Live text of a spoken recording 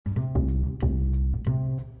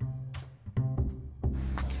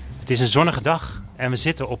is een zonnige dag en we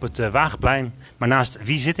zitten op het Wagenplein. Maar naast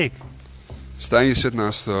wie zit ik? Stijn, je zit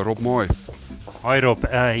naast Rob Mooi. Hoi Rob,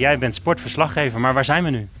 jij bent sportverslaggever, maar waar zijn we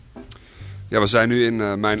nu? Ja, we zijn nu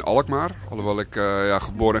in mijn Alkmaar. Alhoewel ik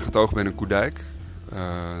geboren en getogen ben in Koerdijk.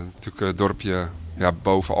 Natuurlijk een dorpje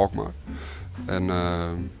boven Alkmaar. En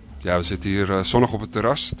we zitten hier zonnig op het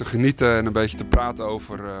terras te genieten en een beetje te praten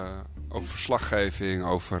over verslaggeving,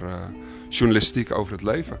 over journalistiek, over het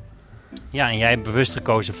leven. Ja, en jij hebt bewust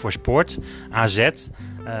gekozen voor sport, AZ.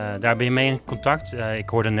 Daar ben je mee in contact. Ik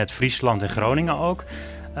hoorde net Friesland en Groningen ook.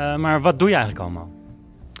 Maar wat doe je eigenlijk allemaal?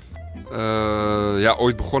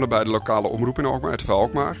 Ooit begonnen bij de lokale omroep in Alkmaar, RTV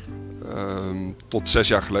Alkmaar. Tot 6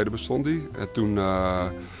 jaar geleden bestond die. En toen op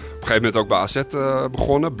een gegeven moment ook bij AZ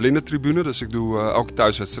begonnen, blindentribune. Dus ik doe elke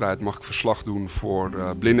thuiswedstrijd mag ik verslag doen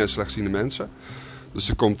voor blinde en slechtziende mensen. Dus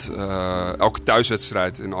er komt elke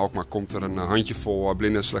thuiswedstrijd in Alkmaar komt er een handjevol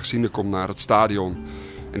blinden en slechtzienden komt naar het stadion.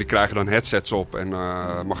 En die krijgen dan headsets op en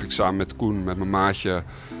mag ik samen met Koen, met mijn maatje,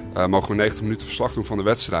 mogen we 90 minuten verslag doen van de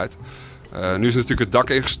wedstrijd. Nu is natuurlijk het dak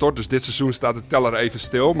ingestort, dus dit seizoen staat de teller even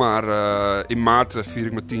stil. Maar in maart vier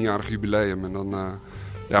ik mijn 10-jarig jubileum en dan,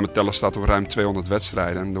 mijn teller staat op ruim 200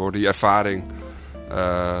 wedstrijden. En door die ervaring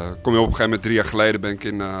kom je op een gegeven moment 3 jaar geleden ben ik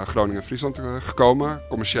in Groningen en Friesland gekomen,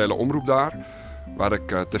 commerciële omroep daar. Waar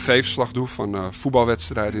ik tv-verslag doe van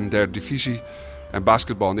voetbalwedstrijden in de 3e divisie en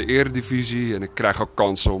basketbal in de eredivisie. En ik krijg ook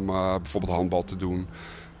kansen om bijvoorbeeld handbal te doen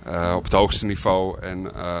op het hoogste niveau.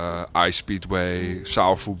 En ice speedway,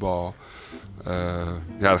 zaalvoetbal.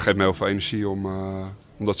 Dat geeft me heel veel energie om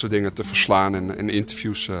dat soort dingen te verslaan en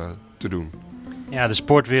interviews te doen. Ja, de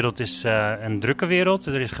sportwereld is een drukke wereld.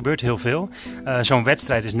 Er gebeurt heel veel. Zo'n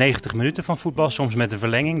wedstrijd is 90 minuten van voetbal, soms met een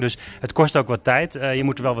verlenging. Dus het kost ook wat tijd. Je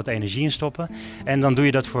moet er wel wat energie in stoppen. En dan doe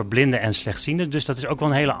je dat voor blinden en slechtzienden. Dus dat is ook wel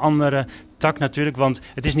een hele andere tak natuurlijk. Want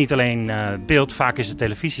het is niet alleen beeld, vaak is het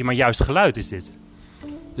televisie, maar juist geluid is dit.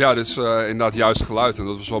 Ja, dit is inderdaad juist geluid. En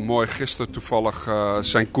dat was wel mooi. Gisteren toevallig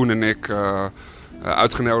zijn Koen en ik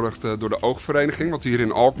uitgenodigd door de Oogvereniging. Want hier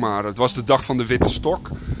in Alkmaar, het was de dag van de witte stok.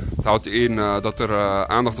 Het houdt in dat er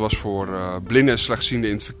aandacht was voor blinden en slechtzienden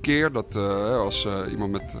in het verkeer. Dat als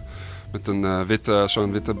iemand met een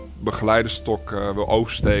zo'n witte begeleiderstok wil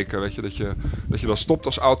oversteken, weet je, dat je dan stopt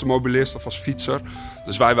als automobilist of als fietser.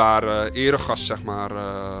 Dus wij waren eregast zeg maar,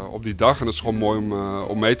 op die dag. En dat is gewoon mooi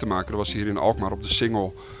om mee te maken. Er was hier in Alkmaar op de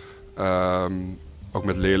Singel ook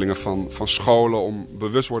met leerlingen van scholen om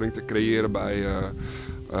bewustwording te creëren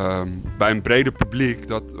bij een breder publiek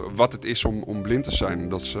wat het is om blind te zijn.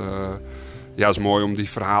 Dat is mooi om die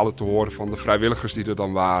verhalen te horen van de vrijwilligers die er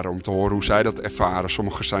dan waren. Om te horen hoe zij dat ervaren.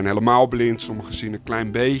 Sommigen zijn helemaal blind, sommigen zien een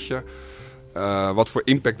klein beetje. Wat voor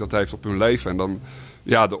impact dat heeft op hun leven. En dan,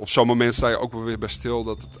 op zo'n moment sta je ook wel weer bij stil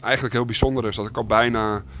dat het eigenlijk heel bijzonder is. Dat ik al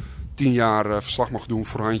bijna 10 jaar verslag mag doen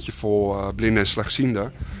voor handjevol blinden en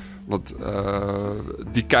slechtzienden. Want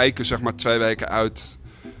die kijken zeg maar 2 weken uit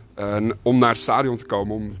om naar het stadion te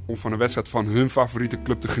komen. Om van een wedstrijd van hun favoriete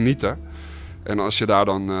club te genieten. En als je daar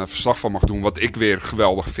dan verslag van mag doen, wat ik weer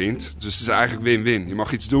geweldig vind. Dus het is eigenlijk win-win. Je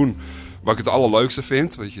mag iets doen wat ik het allerleukste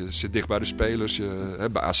vind. Want je zit dicht bij de spelers.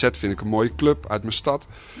 Bij AZ vind ik een mooie club uit mijn stad.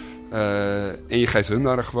 En je geeft hun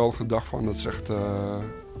daar een geweldige dag van. Dat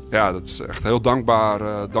is echt heel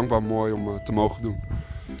dankbaar mooi om te mogen doen.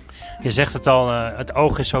 Je zegt het al, het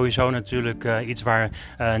oog is sowieso natuurlijk iets waar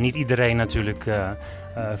niet iedereen natuurlijk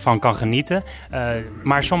van kan genieten.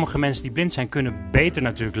 Maar sommige mensen die blind zijn kunnen beter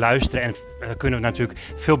natuurlijk luisteren en kunnen natuurlijk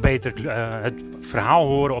veel beter het verhaal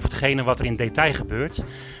horen of hetgene wat er in detail gebeurt.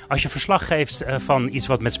 Als je verslag geeft van iets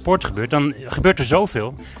wat met sport gebeurt, dan gebeurt er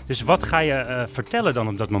zoveel. Dus wat ga je vertellen dan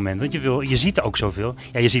op dat moment? Want je ziet ook zoveel.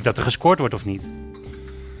 Ja, je ziet dat er gescoord wordt of niet.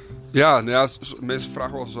 Ja, mensen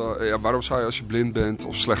vragen wel eens, waarom zou je als je blind bent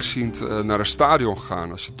of slechtziend naar een stadion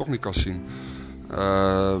gaan als je het toch niet kan zien?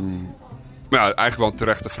 Eigenlijk wel een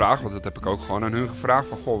terechte vraag, want dat heb ik ook gewoon aan hun gevraagd.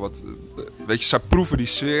 Van, weet je, zij proeven die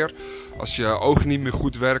sfeer. Als je ogen niet meer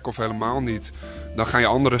goed werken of helemaal niet, dan gaan je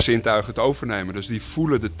andere zintuigen het overnemen. Dus die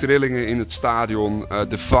voelen de trillingen in het stadion,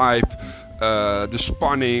 de vibe, de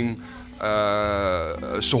spanning.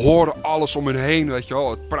 Ze horen alles om hen heen, weet je wel.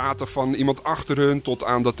 Het praten van iemand achter hun, tot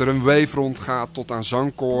aan dat er een wave rondgaat, tot aan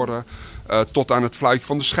zangkoren, tot aan het fluitje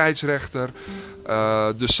van de scheidsrechter.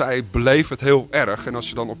 Dus zij beleven het heel erg. En als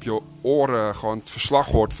je dan op je oren gewoon het verslag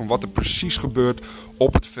hoort van wat er precies gebeurt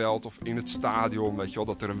op het veld of in het stadion, weet je wel,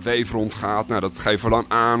 dat er een wave rondgaat, nou, dat geven we dan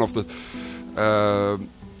aan. Of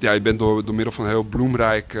je bent door middel van een heel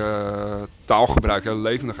bloemrijk taalgebruik, heel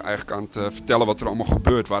levendig eigenlijk aan het vertellen wat er allemaal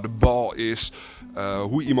gebeurt. Waar de bal is,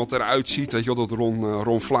 hoe iemand eruit ziet. Weet je wel, dat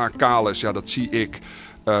Ron Vlaar kaal is, ja, dat zie ik.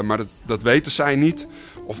 Maar dat weten zij niet.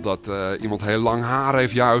 Of dat iemand heel lang haar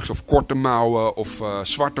heeft juist, of korte mouwen, of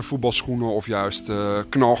zwarte voetbalschoenen, of juist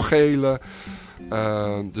knalgele.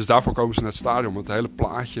 Dus daarvoor komen ze naar het stadion om het hele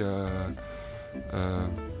plaatje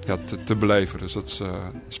te beleven. Dus dat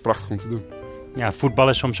is prachtig om te doen. Ja, voetbal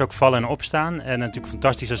is soms ook vallen en opstaan. En natuurlijk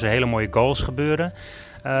fantastisch als er hele mooie goals gebeuren.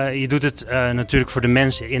 Je doet het natuurlijk voor de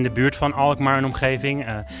mensen in de buurt van Alkmaar en omgeving.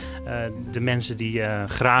 De mensen die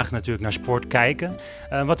graag natuurlijk naar sport kijken.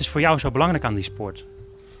 Wat is voor jou zo belangrijk aan die sport?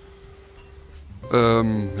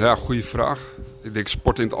 Goede vraag. Ik denk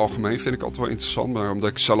sport in het algemeen vind ik altijd wel interessant. Maar omdat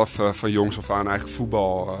ik zelf van jongs af aan eigenlijk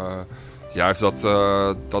voetbal... heeft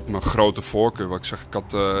dat mijn grote voorkeur. Wat ik zeg,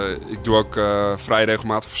 ik doe ook vrij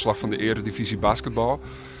regelmatig verslag van de Eredivisie basketbal.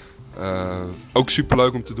 Ook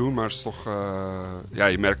superleuk om te doen, maar het is toch,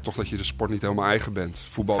 je merkt toch dat je de sport niet helemaal eigen bent.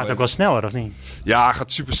 Voetbal gaat ook wel sneller, of niet? Ja, het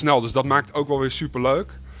gaat super snel. Dus dat maakt het ook wel weer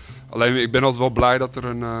superleuk. Alleen ik ben altijd wel blij dat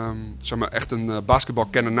er echt een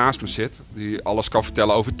basketbalkenner naast me zit. Die alles kan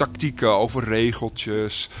vertellen over tactieken, over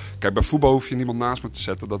regeltjes. Kijk, bij voetbal hoef je niemand naast me te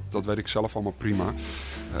zetten. Dat weet ik zelf allemaal prima.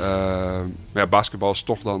 Maar basketbal is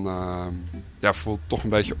toch dan voelt toch een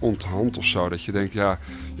beetje onthand of zo. Dat je denkt, je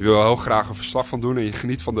wil heel graag een verslag van doen en je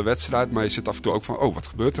geniet van de wedstrijd. Maar je zit af en toe ook van, wat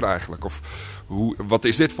gebeurt er eigenlijk? Of wat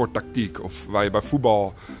is dit voor tactiek? Of waar je bij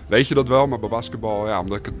voetbal weet je dat wel, maar bij basketbal,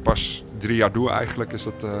 omdat ik het pas 3 jaar doe eigenlijk, is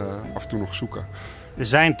dat af en toe nog zoeken. Er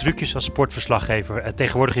zijn trucjes als sportverslaggever.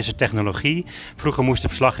 Tegenwoordig is er technologie. Vroeger moest de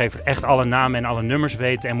verslaggever echt alle namen en alle nummers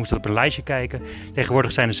weten en moest dat op een lijstje kijken.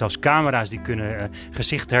 Tegenwoordig zijn er zelfs camera's die kunnen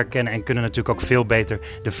gezichten herkennen en kunnen natuurlijk ook veel beter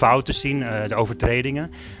de fouten zien, de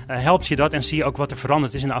overtredingen. Helpt je dat en zie je ook wat er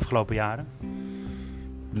veranderd is in de afgelopen jaren?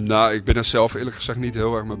 Nou, ik ben er zelf eerlijk gezegd niet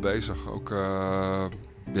heel erg mee bezig. Ook,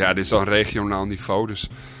 dit is dan regionaal niveau, dus...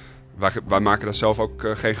 Wij maken daar zelf ook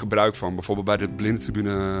geen gebruik van. Bijvoorbeeld bij de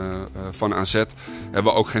blindentribune van AZ hebben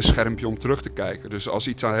we ook geen schermpje om terug te kijken. Dus als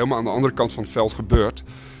iets helemaal aan de andere kant van het veld gebeurt,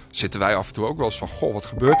 zitten wij af en toe ook wel eens van, goh, wat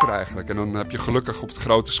gebeurt er eigenlijk? En dan heb je gelukkig op het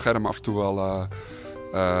grote scherm af en toe wel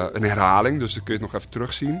een herhaling. Dus dan kun je het nog even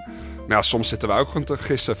terugzien. Maar soms zitten wij ook gewoon te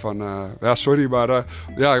gissen van, sorry, maar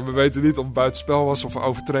we weten niet of het buitenspel was of een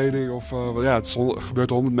overtreding. Of het gebeurt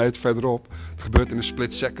 100 meter verderop. Het gebeurt in een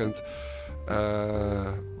split second.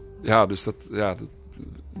 Dus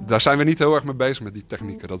daar zijn we niet heel erg mee bezig met die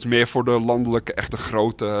technieken. Dat is meer voor de landelijke, echte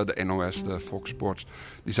grote, de NOS, de Fox Sports.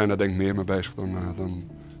 Die zijn daar denk ik meer mee bezig dan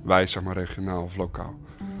wij, zeg maar, regionaal of lokaal.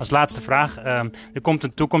 Als laatste vraag. Er komt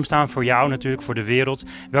een toekomst aan voor jou natuurlijk, voor de wereld.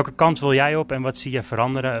 Welke kant wil jij op en wat zie je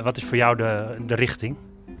veranderen? Wat is voor jou de richting?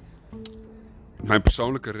 Mijn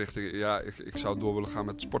persoonlijke richting? Ik zou door willen gaan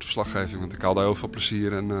met sportverslaggeving. Want ik haal daar heel veel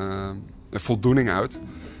plezier en voldoening uit.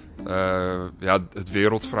 Het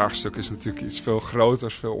wereldvraagstuk is natuurlijk iets veel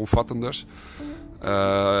groters, veel omvattenders.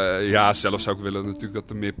 Zelf zou ik willen natuurlijk dat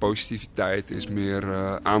er meer positiviteit is, meer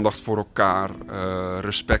aandacht voor elkaar,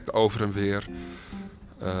 respect over en weer.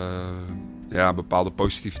 Bepaalde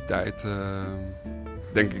positiviteit.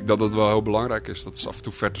 Denk ik dat dat wel heel belangrijk is. Dat is af en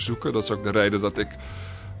toe ver te zoeken. Dat is ook de reden dat ik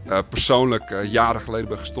persoonlijk jaren geleden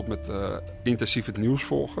ben gestopt met intensief het nieuws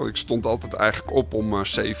volgen. Ik stond altijd eigenlijk op om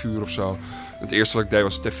 7 uur of zo. Het eerste wat ik deed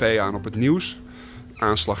was tv aan op het nieuws.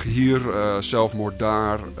 Aanslag hier, zelfmoord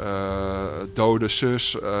daar, dode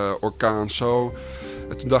zus, orkaan zo.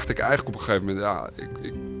 En toen dacht ik eigenlijk op een gegeven moment,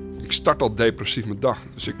 ik start al depressief mijn dag.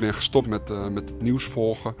 Dus ik ben gestopt met het nieuws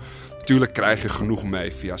volgen. Natuurlijk krijg je genoeg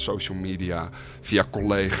mee via social media, via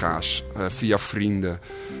collega's, via vrienden.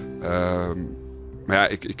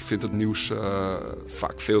 Maar ik vind het nieuws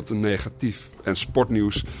vaak veel te negatief. En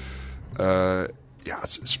sportnieuws,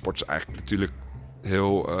 sport is eigenlijk natuurlijk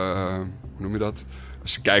heel, hoe noem je dat?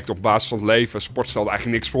 Als je kijkt op basis van het leven, sport stelt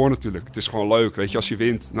eigenlijk niks voor natuurlijk. Het is gewoon leuk, weet je, als je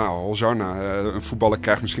wint. Nou, Hosanna, een voetballer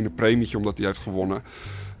krijgt misschien een premietje omdat hij heeft gewonnen.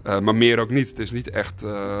 Maar meer ook niet. Het is niet echt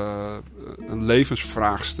een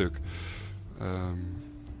levensvraagstuk.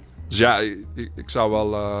 Dus ik zou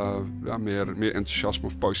wel meer enthousiasme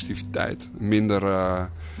of positiviteit. Minder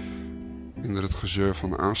het gezeur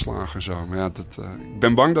van aanslagen en zo. Maar ik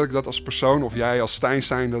ben bang dat ik dat als persoon of jij als Stijn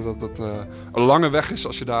zijnde, dat een lange weg is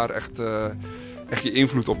als je daar echt je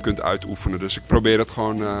invloed op kunt uitoefenen. Dus ik probeer het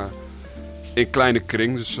gewoon in kleine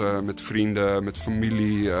kring. Dus met vrienden, met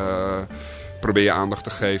familie. Probeer je aandacht te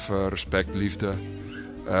geven, respect, liefde.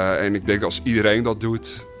 En ik denk dat als iedereen dat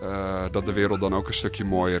doet, dat de wereld dan ook een stukje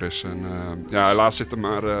mooier is. En helaas zit er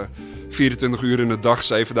maar 24 uur in de dag,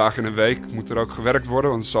 7 dagen in een week. Moet er ook gewerkt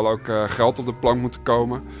worden, want er zal ook geld op de plank moeten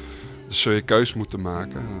komen. Dus zul je keus moeten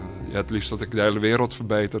maken. Het liefst dat ik de hele wereld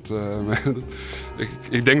verbetert.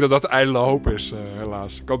 Ik denk dat dat ijdele hoop is,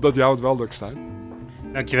 helaas. Ik hoop dat jou het wel lukt, Stijn.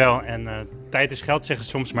 Dankjewel en tijd is geld, zeggen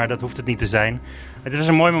ze soms, maar dat hoeft het niet te zijn. Het was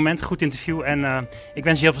een mooi moment, een goed interview en ik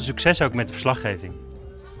wens je heel veel succes ook met de verslaggeving.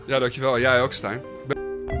 Ja, dankjewel. Jij ook, Stijn.